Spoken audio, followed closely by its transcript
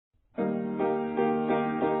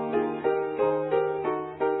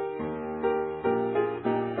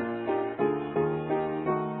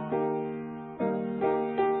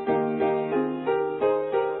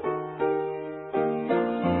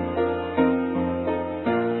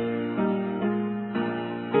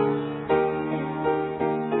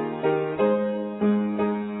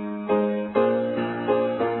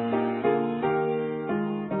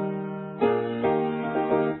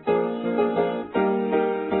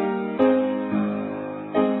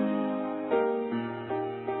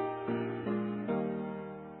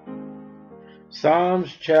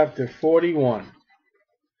Psalms chapter 41.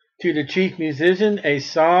 To the chief musician, a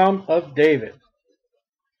psalm of David.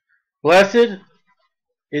 Blessed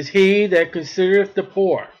is he that considereth the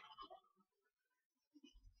poor.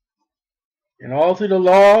 And all through the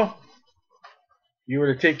law, you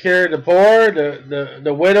were to take care of the poor,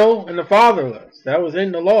 the widow, and the fatherless. That was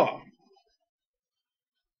in the law.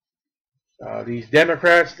 These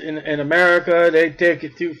Democrats in America, they take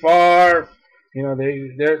it too far. You know,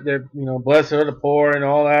 they're blessed are the poor and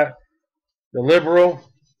all that. The liberal,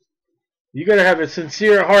 you got to have a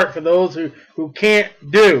sincere heart for those who can't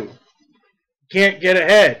get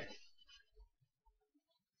ahead.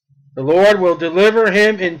 The Lord will deliver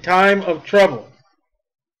him in time of trouble.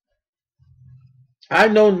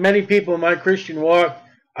 I've known many people in my Christian walk,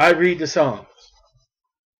 I read the Psalms.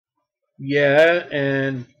 Yeah,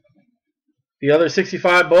 and the other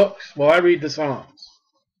 65 books, well, I read the Psalms.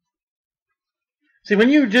 See, when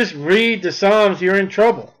you just read the Psalms, you're in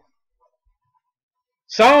trouble.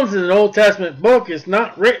 Psalms is an Old Testament book. It's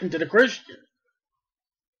not written to the Christian.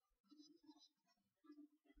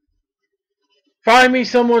 Find me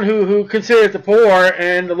someone who considers the poor,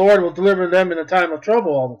 and the Lord will deliver them in a time of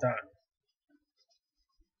trouble all the time.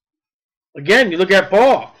 Again, you look at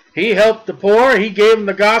Paul. He helped the poor. He gave them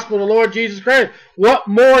the gospel of the Lord Jesus Christ. What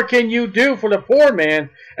more can you do for the poor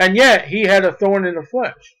man? And yet, he had a thorn in the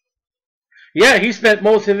flesh. Yeah, he spent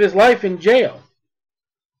most of his life in jail.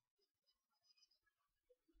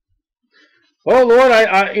 Oh, Lord,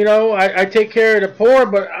 I take care of the poor,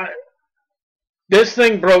 but this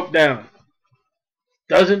thing broke down.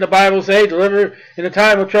 Doesn't the Bible say, deliver in a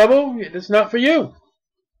time of trouble? It's not for you.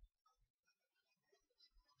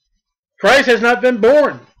 Christ has not been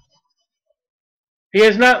born. He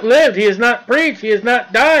has not lived. He has not preached. He has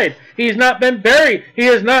not died. He has not been buried. He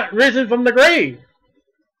has not risen from the grave.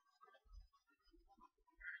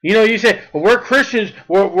 You know, you say, well, we're Christians.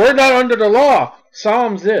 We're not under the law.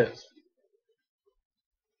 Psalms is.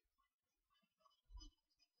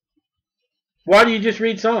 Why do you just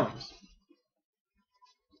read Psalms?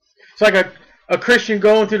 It's like a Christian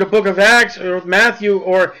going through the book of Acts or Matthew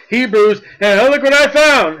or Hebrews, and oh, look what I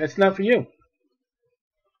found. It's not for you.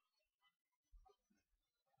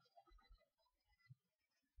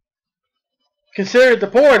 Consider the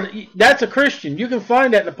poor. That's a Christian. You can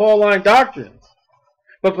find that in the Pauline doctrines.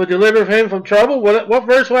 But to deliver him from trouble, what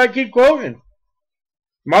verse will I keep quoting?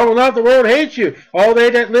 Marvel not, the world hates you. All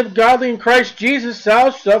they that live godly in Christ Jesus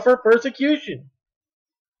shall suffer persecution.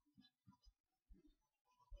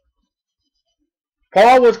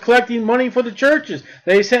 Paul was collecting money for the churches.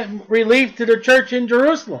 They sent relief to the church in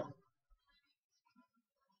Jerusalem.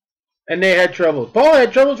 And they had troubles. Paul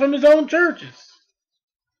had troubles from his own churches.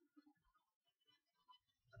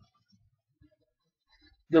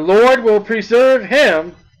 The Lord will preserve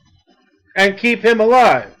him and keep him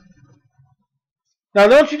alive. Now,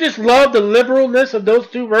 don't you just love the liberalness of those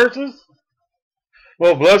two verses?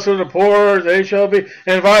 Well, blessed are the poor, they shall be.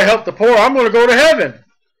 And if I help the poor, I'm going to go to heaven.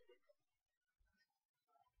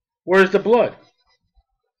 Where's the blood?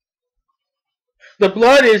 The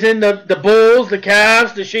blood is in the bulls, the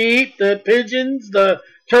calves, the sheep, the pigeons, the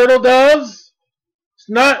turtle doves. It's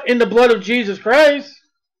not in the blood of Jesus Christ.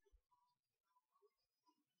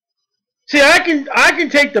 See, I can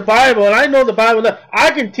take the Bible, and I know the Bible.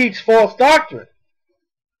 I can teach false doctrine.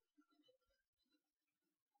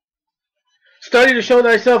 Study to show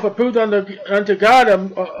thyself approved unto God,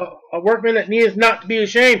 a workman that needeth not to be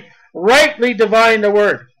ashamed. Rightly divine the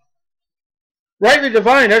word. Rightly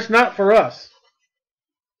divine, that's not for us.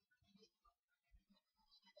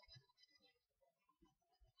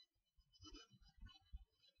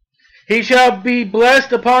 He shall be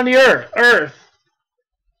blessed upon the earth.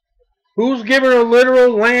 Who's given a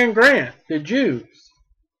literal land grant? The Jews.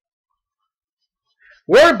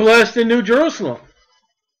 We're blessed in New Jerusalem.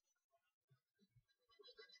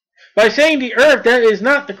 By saying the earth, that is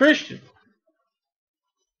not the Christian.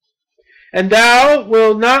 And thou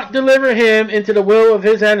wilt not deliver him into the will of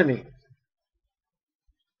his enemy.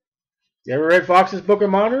 You ever read Fox's Book of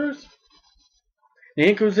Martyrs? The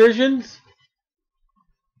Inquisitions?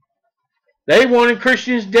 They wanted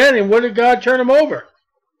Christians dead, and what did God turn them over?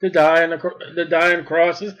 To die on the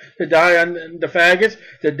crosses, to die on the faggots,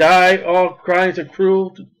 to die all kinds of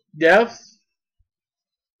cruel deaths.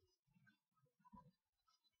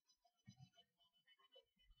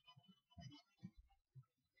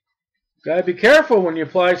 Got to be careful when you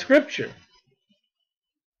apply Scripture.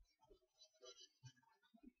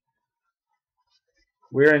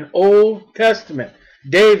 We're in Old Testament.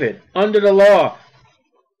 David, under the law.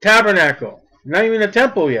 Tabernacle. Not even a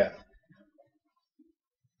temple yet.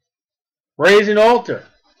 Raise an altar.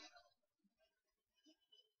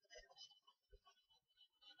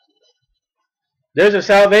 There's a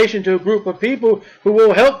salvation to a group of people who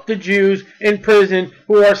will help the Jews in prison,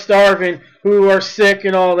 who are starving, who are sick,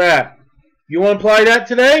 and all that. You want to apply that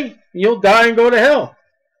today? You'll die and go to hell.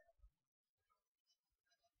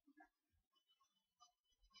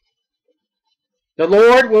 The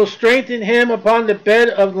Lord will strengthen him upon the bed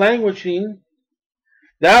of languishing.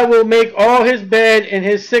 Thou wilt make all his bed in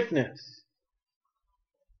his sickness.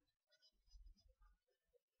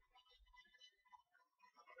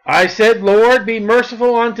 I said, Lord, be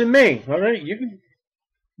merciful unto me. All right,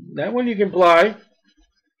 that one you can apply.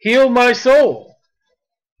 Heal my soul.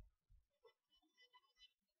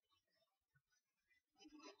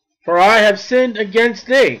 For I have sinned against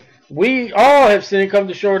thee. We all have sinned and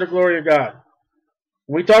come short of the glory of God.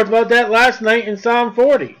 We talked about that last night in Psalm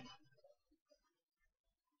 40.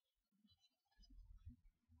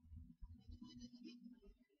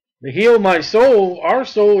 To heal my soul, our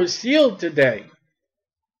soul is sealed today.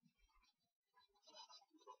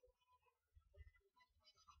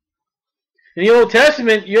 In the Old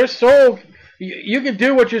Testament, your soul, you can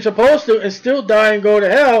do what you're supposed to and still die and go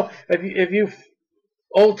to hell. If you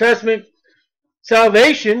Old Testament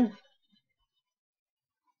salvation,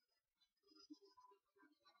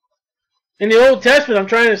 in the Old Testament, I'm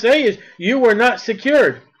trying to say is you were not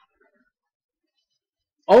secured.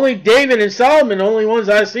 Only David and Solomon, the only ones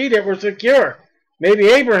I see that were secure. Maybe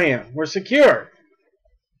Abraham were secure.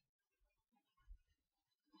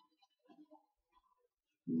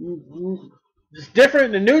 It's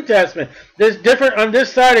different in the New Testament. It's different on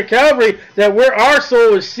this side of Calvary, that where our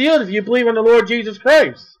soul is sealed if you believe in the Lord Jesus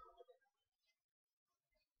Christ.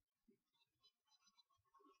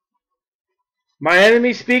 My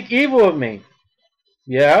enemies speak evil of me.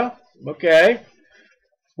 Yeah, okay.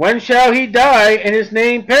 When shall he die and his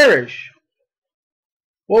name perish?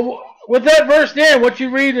 Well, with that verse there, what you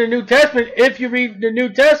read in the New Testament, if you read the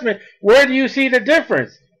New Testament, where do you see the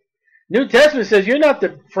difference? New Testament says you're not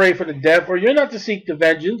to pray for the deaf, or you're not to seek the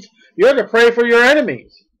vengeance. You're to pray for your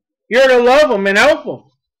enemies. You're to love them and help them.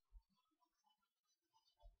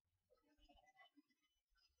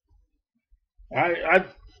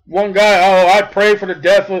 One guy, I pray for the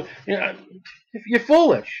deaf. You're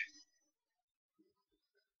foolish.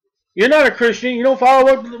 You're not a Christian. You don't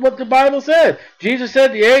follow what the Bible says. Jesus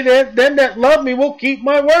said, them that love me will keep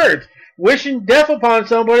my words. Wishing death upon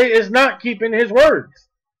somebody is not keeping his words.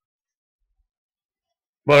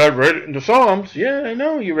 But I've read it in the Psalms. Yeah, I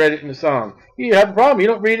know you read it in the Psalms. You have a problem. You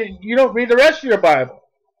don't read it. You don't read the rest of your Bible.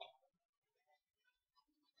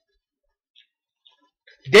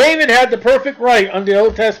 David had the perfect right under the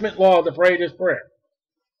Old Testament law to pray this prayer.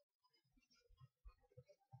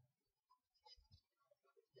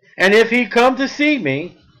 And if he come to see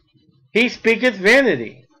me, he speaketh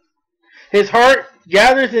vanity. His heart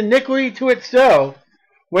gathereth iniquity to itself.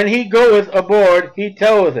 When he goeth abroad, he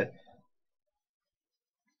telleth it.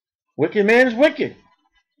 Wicked man is wicked.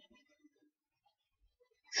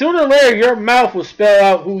 Sooner or later, your mouth will spell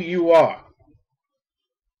out who you are.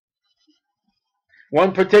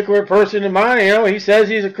 One particular person in mind, he says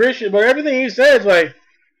he's a Christian, but everything he says, like,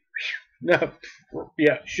 no,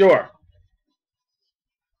 yeah, sure.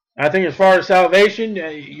 I think as far as salvation,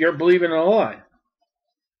 you're believing in a lie.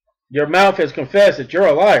 Your mouth has confessed that you're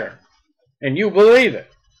a liar, and you believe it.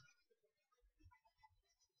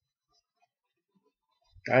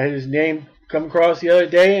 I had his name come across the other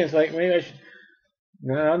day, and it's like, maybe I should.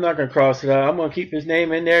 No, I'm not going to cross it out. I'm going to keep his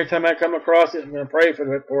name in there. Every time I come across it, I'm going to pray for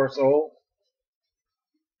that poor soul.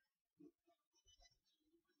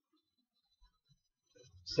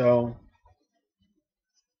 So,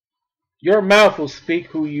 your mouth will speak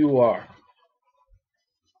who you are.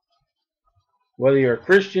 Whether you're a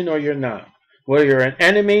Christian or you're not. Whether you're an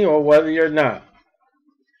enemy or whether you're not.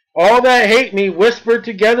 All that hate me whisper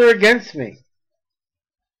together against me.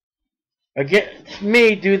 Against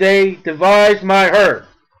me do they devise my hurt.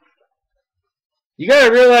 You got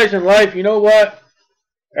to realize in life, you know what?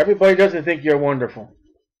 Everybody doesn't think you're wonderful.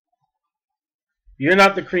 You're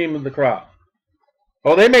not the cream of the crop.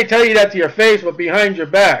 Oh, they may tell you that to your face, but behind your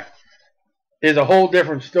back is a whole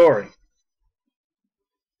different story.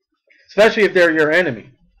 Especially if they're your enemy.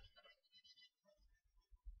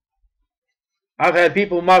 I've had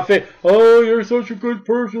people in my face, oh, you're such a good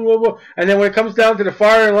person, blah, blah. And then when it comes down to the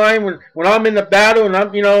firing line, when I'm in the battle and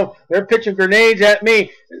I'm, they're pitching grenades at me,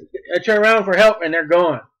 I turn around for help and they're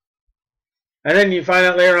gone. And then you find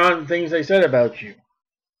out later on things they said about you.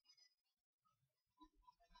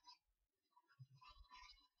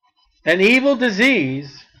 An evil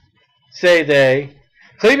disease, say they,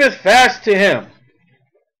 cleaveth fast to him.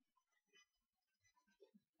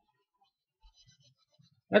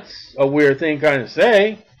 That's a weird thing kind of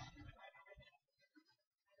say.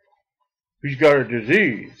 He's got a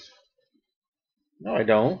disease. No, I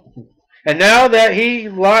don't. And now that he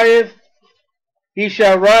lieth, he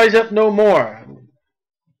shall rise up no more.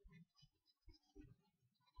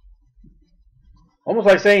 Almost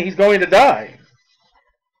like saying he's going to die.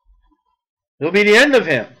 It'll be the end of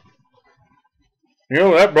him. You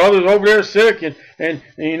know, that brother's over there sick, and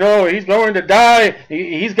you know, he's going to die.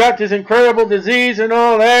 He's got this incredible disease and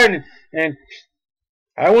all that, and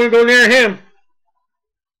I wouldn't go near him.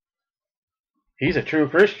 He's a true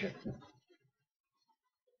Christian,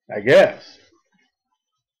 I guess.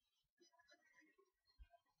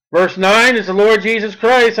 Verse 9 is the Lord Jesus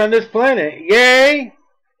Christ on this planet. Yea,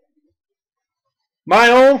 my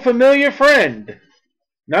own familiar friend,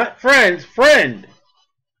 not friends, friend,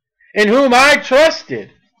 in whom I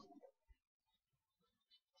trusted.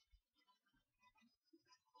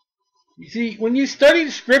 You see, when you study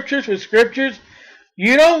the scriptures with scriptures,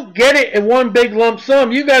 you don't get it in one big lump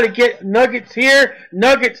sum. You got to get nuggets here,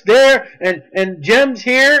 nuggets there, and gems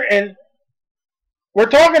here. And we're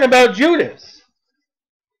talking about Judas.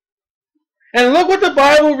 And look what the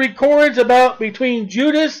Bible records about between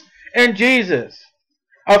Judas and Jesus.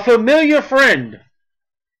 A familiar friend.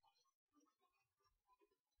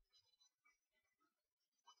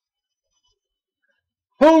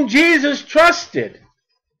 Whom Jesus trusted.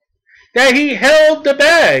 That he held the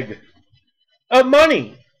bag of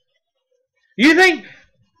money. You think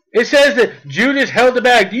it says that Judas held the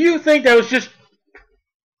bag? Do you think that was just,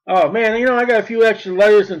 oh man, you know, I got a few extra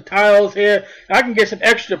letters and tiles here. I can get some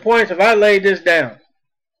extra points if I lay this down.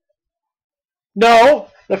 No,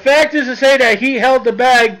 the fact is to say that he held the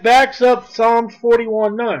bag backs up Psalms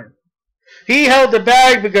 41:9. He held the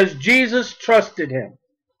bag because Jesus trusted him.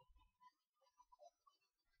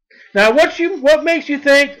 Now, what makes you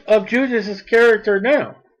think of Judas' character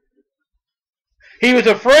now? He was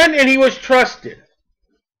a friend and he was trusted.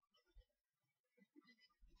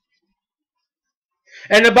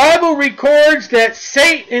 And the Bible records that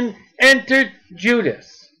Satan entered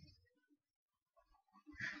Judas.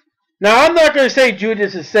 Now, I'm not going to say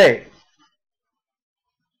Judas is saved.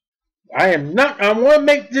 I want to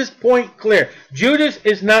make this point clear. Judas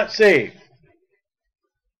is not saved.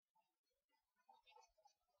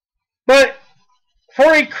 But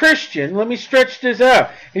for a Christian, let me stretch this out.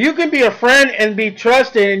 You can be a friend and be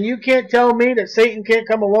trusted, and you can't tell me that Satan can't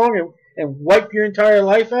come along and wipe your entire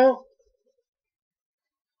life out?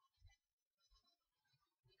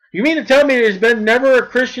 You mean to tell me there's been never a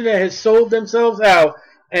Christian that has sold themselves out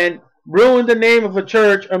and ruined the name of a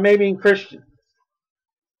church, or maybe in Christians,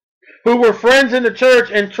 who were friends in the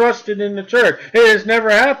church and trusted in the church? It has never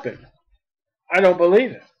happened. I don't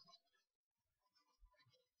believe it.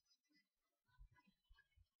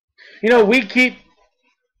 You know, see,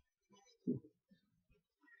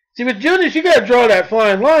 with Judas, you got to draw that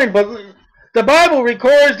fine line, but the Bible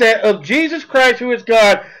records that of Jesus Christ, who is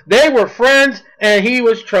God, they were friends and he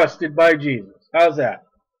was trusted by Jesus. How's that?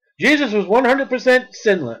 Jesus was 100%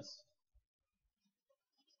 sinless.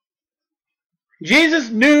 Jesus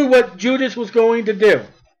knew what Judas was going to do.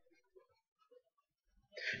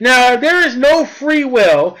 Now, if there is no free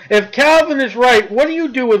will, if Calvin is right, what do you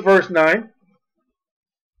do with verse 9?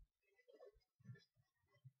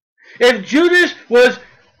 If Judas was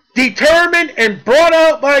determined and brought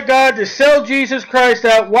out by God to sell Jesus Christ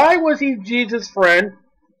out, why was he Jesus' friend?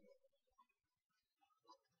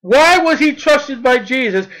 Why was he trusted by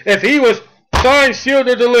Jesus if he was signed, sealed,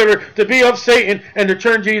 or delivered to be of Satan and to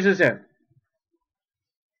turn Jesus in?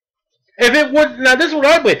 If it would, now this is what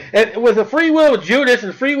I believe. With the free will of Judas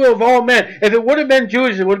and the free will of all men, if it would have been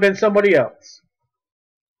Judas, it would have been somebody else.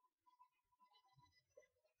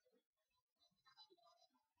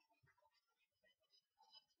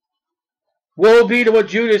 Woe be to what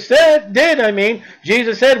Judas did.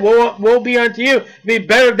 Jesus said, woe be unto you. It'd be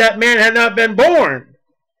better if that man had not been born.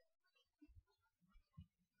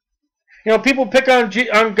 You know, people pick on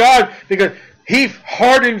God because he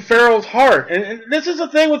hardened Pharaoh's heart. And this is the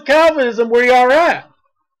thing with Calvinism where you are at.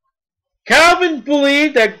 Calvin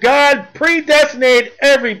believed that God predestinated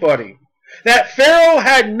everybody. That Pharaoh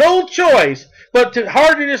had no choice but to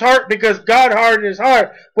harden his heart because God hardened his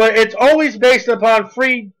heart. But it's always based upon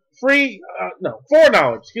foreknowledge,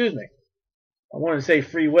 excuse me. I want to say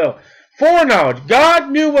free will. Foreknowledge.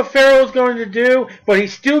 God knew what Pharaoh was going to do, but he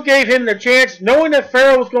still gave him the chance. Knowing that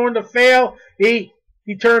Pharaoh was going to fail, he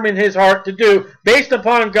determined his heart to do, based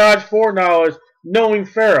upon God's foreknowledge, knowing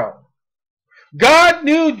Pharaoh. God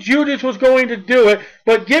knew Judas was going to do it,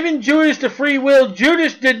 but giving Judas the free will,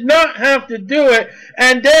 Judas did not have to do it.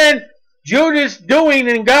 And then Judas doing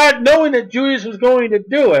and God knowing that Judas was going to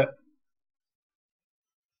do it,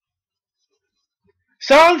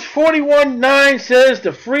 Psalms 41:9 says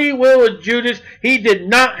the free will of Judas, he did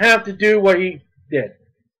not have to do what he did.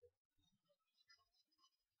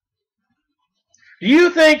 Do you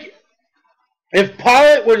think if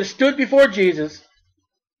Pilate would have stood before Jesus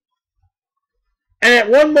and at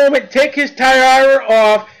one moment take his tiara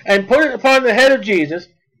off and put it upon the head of Jesus,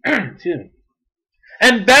 excuse me,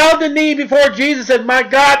 and bowed the knee before Jesus and said, "My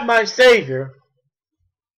God, my Savior,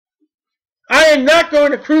 I am not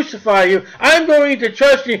going to crucify you. I'm going to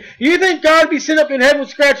trust you." You think God would be sitting up in heaven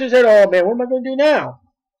scratching his head, "Oh man, what am I going to do now?"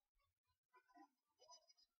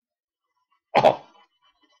 Oh,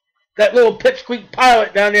 that little pipsqueak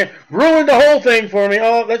Pilate down there ruined the whole thing for me.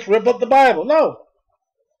 Oh, let's rip up the Bible. No.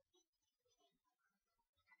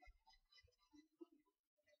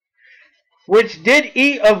 "Which did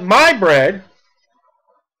eat of my bread."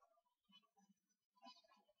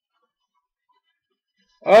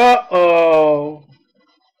 Uh-oh.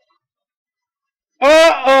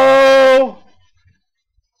 Uh-oh.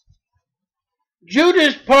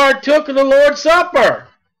 Judas partook of the Lord's Supper.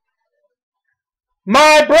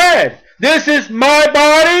 My bread. This is my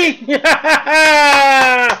body.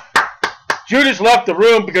 Judas left the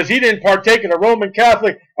room because he didn't partake in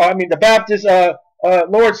the Baptist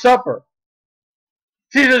Lord's Supper.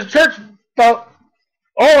 See, the church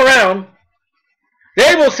all around,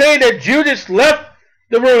 they will say that Judas left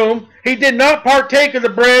the room. He did not partake of the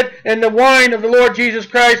bread and the wine of the Lord Jesus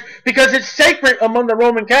Christ because it's sacred among the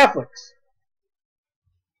Roman Catholics.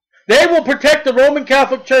 They will protect the Roman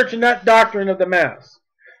Catholic Church and that doctrine of the Mass.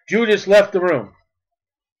 Judas left the room.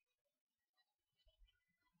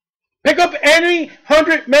 Pick up any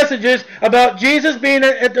 100 messages about Jesus being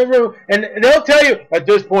at the room, and they'll tell you, at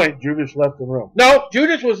this point, Judas left the room. No,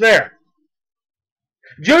 Judas was there.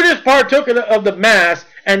 Judas partook of the Mass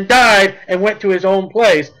and died and went to his own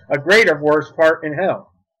place, a greater worse part in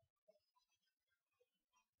hell.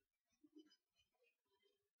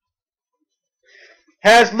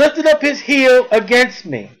 "Has lifted up his heel against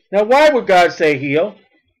me." Now, why would God say heel?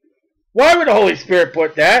 Why would the Holy Spirit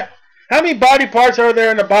put that? How many body parts are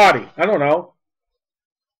there in the body? I don't know.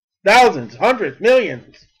 Thousands, hundreds,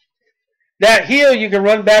 millions. That heel, you can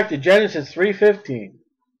run back to Genesis 3:15.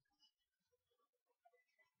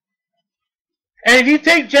 And if you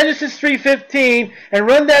take Genesis 3:15 and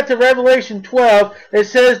run that to Revelation 12, it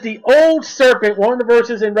says the old serpent, one of the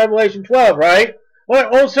verses in Revelation 12, right? Well,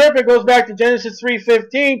 old serpent goes back to Genesis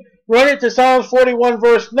 3:15, run it to Psalms 41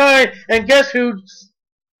 verse 9, and guess who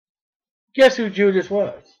Judas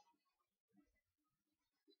was?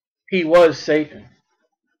 He was Satan.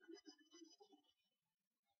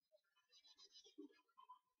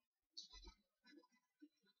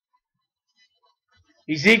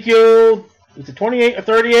 Ezekiel, it's a 28 or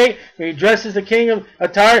 38, where he dresses the king of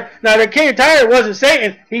Tyre. Now, the king of Tyre wasn't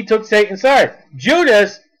Satan. He took Satan's side.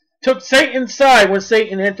 Judas took Satan's side when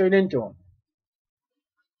Satan entered into him.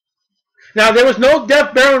 Now, there was no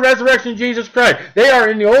death, burial, and resurrection of Jesus Christ. They are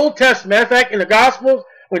in the Old Testament. Matter of fact, in the Gospels,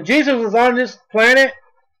 when Jesus was on this planet,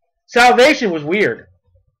 salvation was weird.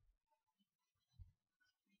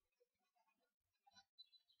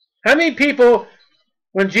 How many people,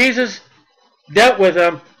 when Jesus dealt with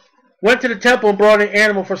them, went to the temple and brought an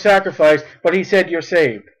animal for sacrifice, but he said, "You're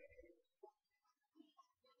saved"?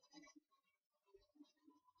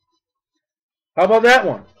 How about that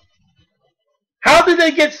one? How did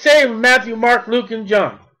they get saved in Matthew, Mark, Luke, and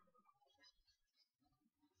John?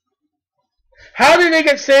 How did they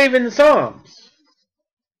get saved in the Psalms?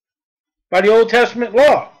 By the Old Testament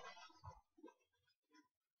law.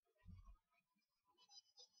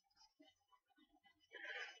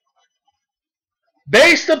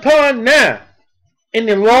 Based upon that, in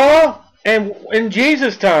the law and in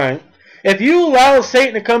Jesus' time, if you allow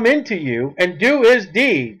Satan to come into you and do his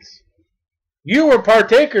deeds, you were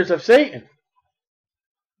partakers of Satan.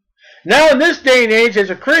 Now in this day and age, as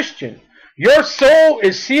a Christian, your soul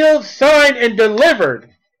is sealed, signed, and delivered.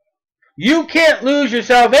 You can't lose your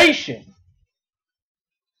salvation.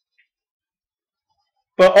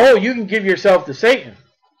 But, oh, you can give yourself to Satan.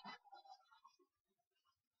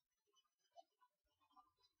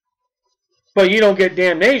 But you don't get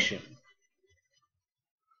damnation.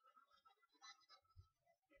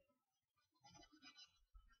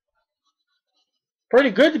 Pretty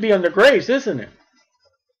good to be under grace, isn't it?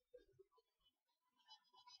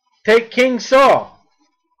 Take King Saul.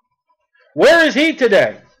 Where is he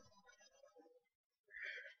today?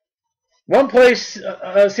 One place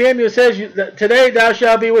Samuel says, "Today thou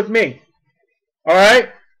shalt be with me." All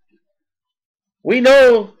right? We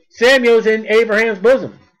know Samuel's in Abraham's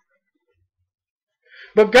bosom.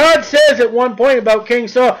 But God says at one point about King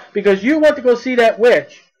Saul, because you went to go see that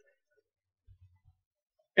witch,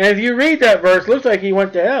 And if you read that verse, it looks like he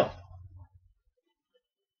went to hell.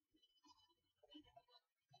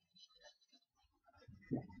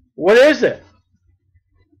 What is it?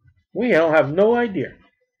 We don't have no idea.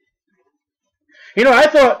 You know, I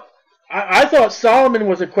thought Solomon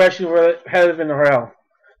was a question of heaven or hell.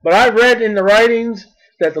 But I read in the writings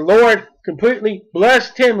that the Lord completely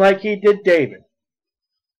blessed him like he did David.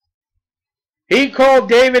 He called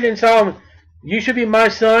David and Solomon, you should be my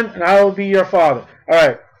son and I will be your father. All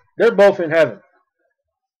right, they're both in heaven.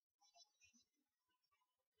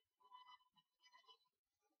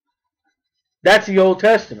 That's the Old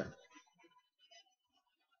Testament.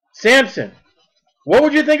 Samson. What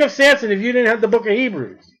would you think of Samson if you didn't have the book of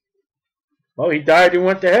Hebrews? Well, he died and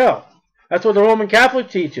went to hell. That's what the Roman Catholic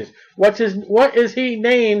teaches. What is he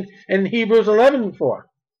named in Hebrews 11 for?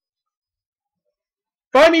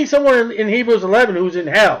 Find me someone in Hebrews 11 who's in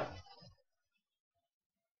hell.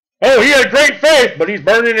 Oh, he had great faith, but he's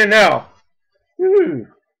burning in hell. That's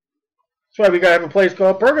why we got to have a place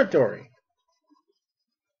called purgatory.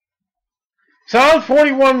 Psalm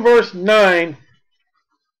 41 verse 9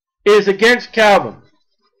 is against Calvin.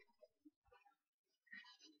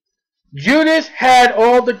 Judas had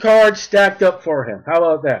all the cards stacked up for him. How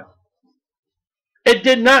about that? It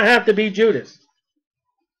did not have to be Judas.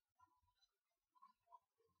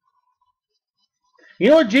 You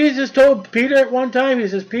know what Jesus told Peter at one time? He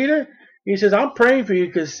says, Peter, he says, I'm praying for you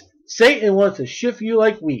because Satan wants to shift you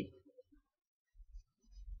like wheat.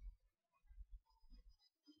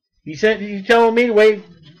 You telling me the way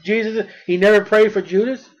Jesus, he never prayed for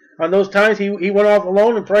Judas? On those times he went off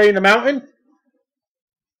alone and prayed in the mountain?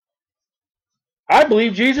 I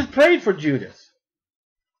believe Jesus prayed for Judas.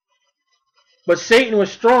 But Satan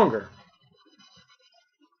was stronger.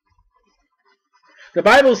 The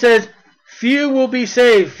Bible says, few will be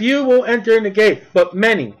saved, few will enter in the gate, but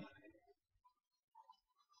many.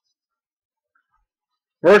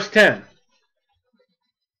 Verse 10.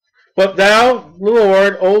 But thou,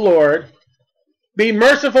 Lord, O Lord, be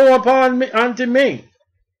merciful unto me,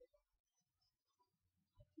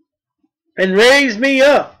 and raise me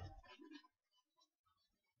up.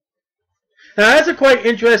 Now that's a quite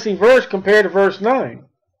interesting verse compared to verse 9.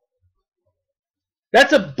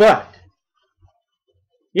 That's a but.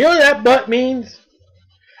 You know what that but means?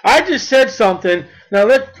 I just said something. Now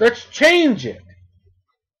let's change it.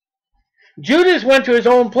 Judas went to his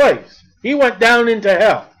own place. He went down into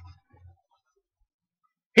hell.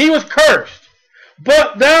 He was cursed.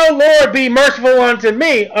 But thou, Lord, be merciful unto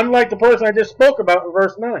me, unlike the person I just spoke about in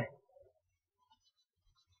verse 9.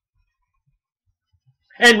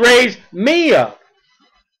 And raise me up.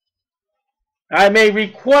 I may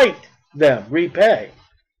requite them, repay.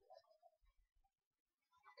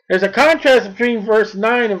 There's a contrast between verse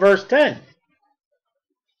 9 and verse 10.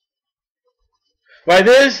 By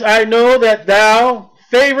this I know that thou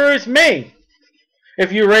favorest me,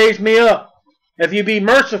 if you raise me up, if you be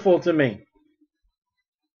merciful to me.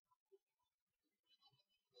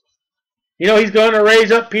 You know he's going to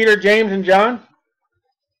raise up Peter, James, and John,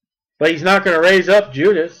 but he's not going to raise up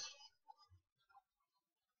Judas.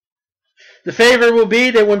 The favor will be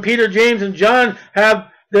that when Peter, James, and John have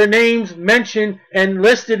their names mentioned and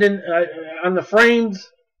listed on the frames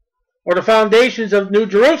or the foundations of New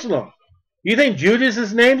Jerusalem. You think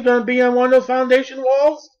Judas' name is going to be on one of those foundation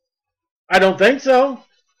walls? I don't think so.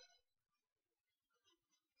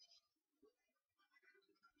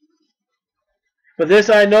 For this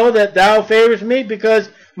I know that thou favorest me, because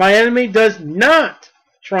my enemy does not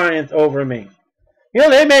triumph over me. You know,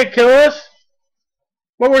 they may kill us,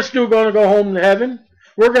 but we're still going to go home to heaven.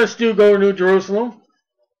 We're going to still go to New Jerusalem.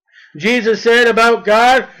 Jesus said about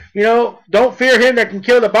God, you know, don't fear him that can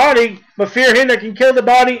kill the body, but fear him that can kill the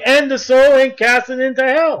body and the soul and cast it into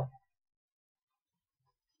hell.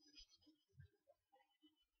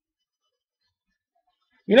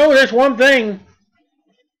 You know, there's one thing.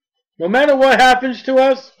 No matter what happens to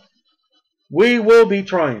us, we will be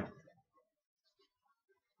triumphed.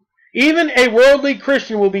 Even a worldly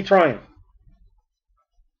Christian will be triumphed.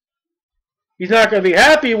 He's not going to be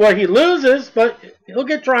happy what he loses, but he'll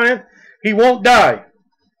get triumph. He won't die.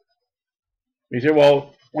 You say,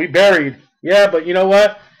 well, we buried. Yeah, but you know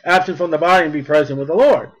what? Absent from the body and be present with the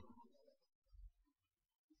Lord.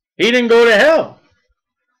 He didn't go to hell.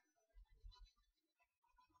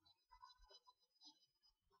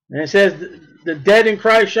 And it says, the dead in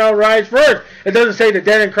Christ shall rise first. It doesn't say the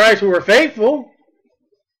dead in Christ who were faithful.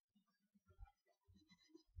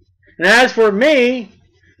 And as for me,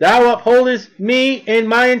 thou upholdest me in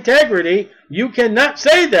my integrity. You cannot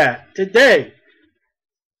say that today.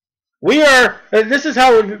 We are, this is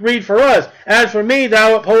how it would read for us. As for me,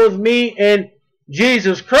 thou upholdest me in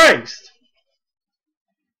Jesus Christ.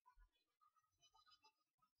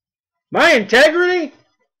 My integrity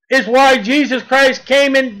is why Jesus Christ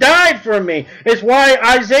came and died for me. It's why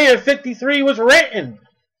Isaiah 53 was written.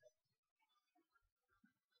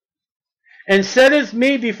 And setteth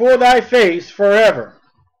me before thy face forever.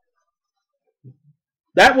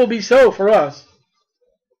 That will be so for us.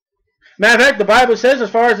 Matter of fact, the Bible says, as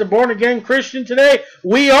far as the born-again Christian today,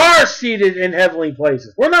 we are seated in heavenly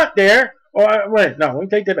places. We're not there. Oh, wait, no, we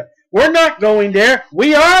take that back. We're not going there.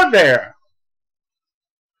 We are there.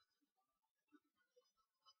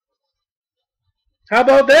 How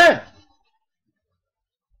about that?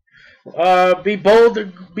 Be bold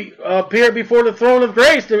to appear before the throne of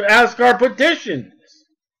grace to ask our petitions.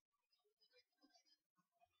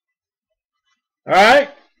 Alright?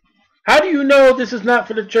 How do you know this is not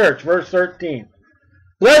for the church? Verse 13.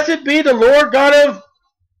 Blessed be the Lord God of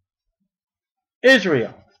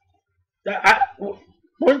Israel.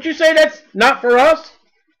 Wouldn't you say that's not for us?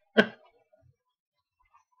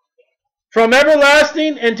 From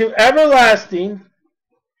everlasting into everlasting.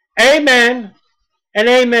 Amen and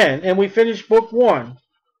amen. And we finish book 1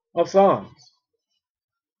 of Psalms.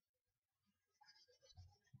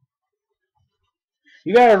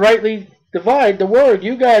 You got to rightly divide the word.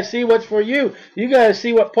 You got to see what's for you. You got to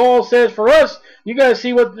see what Paul says for us. You got to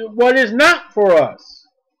see what is not for us.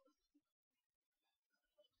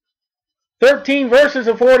 13 verses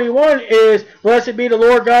of 41 is, blessed be the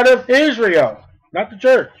Lord God of Israel, not the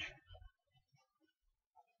church.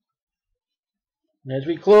 And as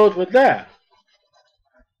we close with that.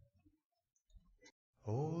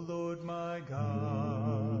 O Lord my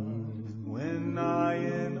God, when I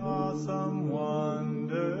in awesome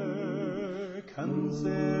wonder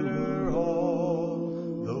consider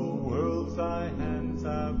all the worlds thy hands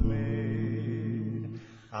have made,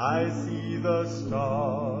 I see the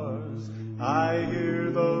stars, I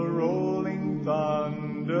hear the rolling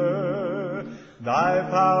thunder, thy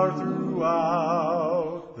power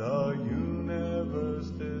throughout the universe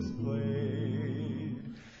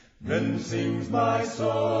displayed. Then sings my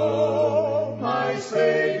soul, my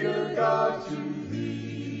Savior God, to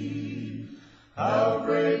thee. How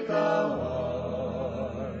great thou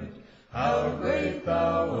art, how great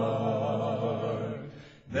thou art.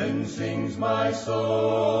 Then sings my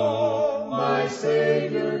soul, my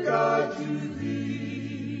Savior God, to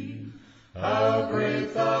thee. How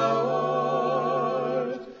great thou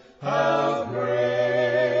art, how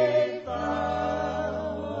great thou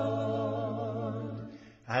art.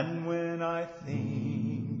 And when I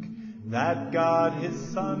think that God his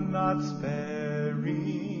Son not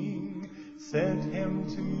sparing sent him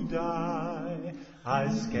to die,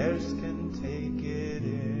 I scarce can take it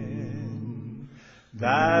in,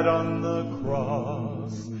 that on the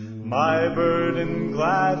cross, my burden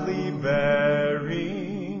gladly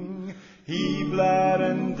bearing, he bled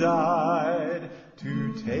and died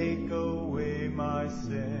to take away my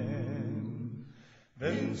sin.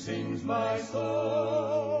 Then sings my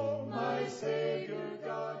soul, my Savior